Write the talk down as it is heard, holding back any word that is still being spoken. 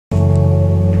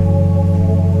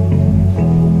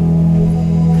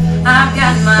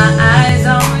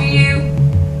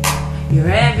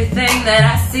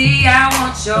see. I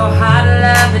want your hot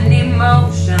love and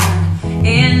emotion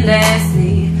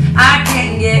endlessly. I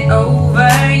can't get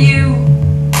over you.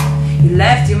 You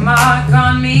left your mark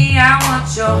on me. I want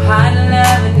your hot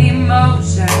love and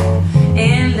emotion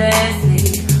endlessly.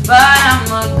 But I'm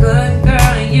a good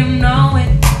girl and you know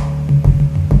it.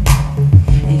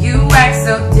 And you act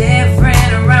so different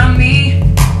around me.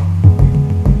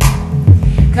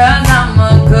 'Cause I'm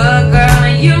a good girl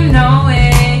and you know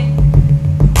it.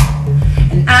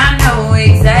 And I know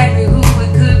exactly who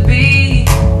it could be.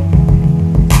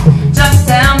 Just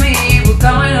tell me we're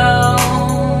going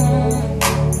home.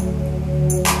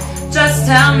 Just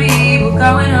tell me we're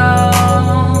going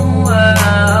home.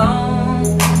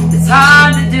 It's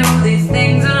hard to do these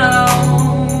things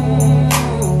alone.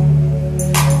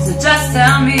 So just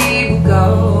tell me we're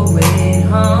going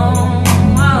home.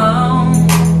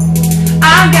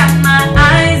 I've got my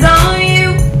eyes on you.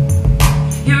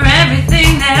 You're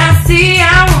everything that I see.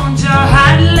 I want your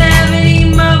hot love and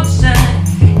emotion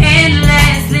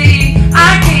endlessly.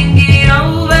 I can't get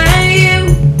over you.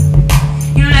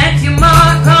 You left your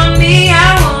mark on me. I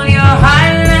want your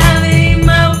hot love and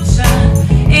emotion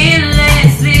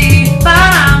endlessly. But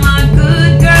I'm a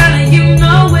good girl and you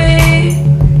know it.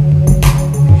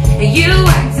 And you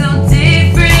act so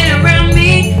different around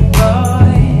me,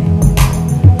 boy.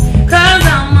 'Cause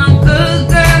I'm a good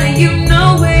girl and you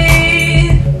know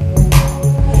it.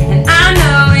 And I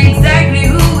know exactly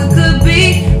who it could be,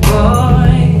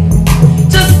 boy.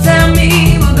 Just tell me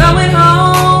we're going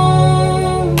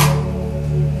home.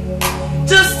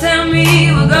 Just tell me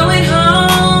we're going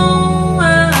home.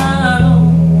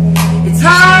 It's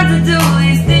hard to do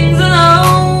these things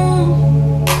alone.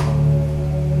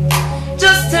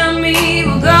 Just tell me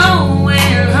we're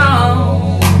going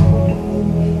home.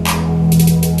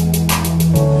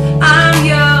 I'm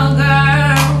your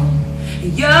girl,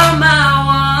 you're my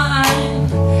one.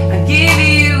 I give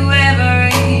you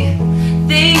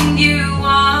everything you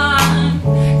want.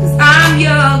 'Cause I'm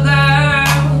your girl,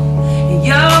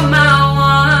 you're my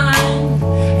one.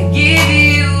 I give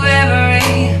you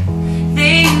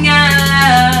everything I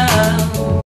love.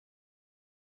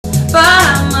 But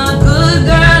I'm a good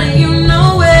girl and you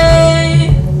know it.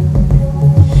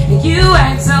 And you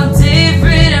act so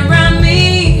different around me.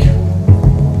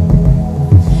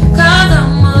 'Cause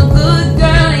I'm a good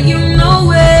girl and you know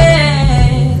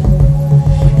it.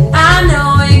 And I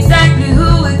know exactly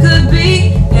who it could be,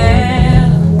 yeah.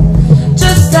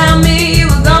 Just tell me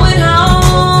we're going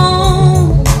home.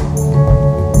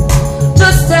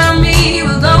 Just tell me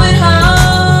we're going home.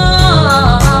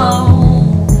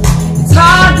 It's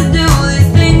hard to do these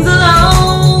things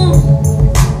alone.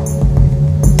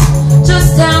 Just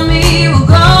tell me we're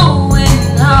going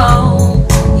home,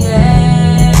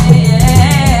 yeah.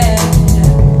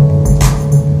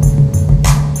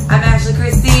 I'm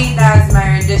Christine. That was my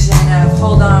rendition of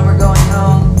Hold On.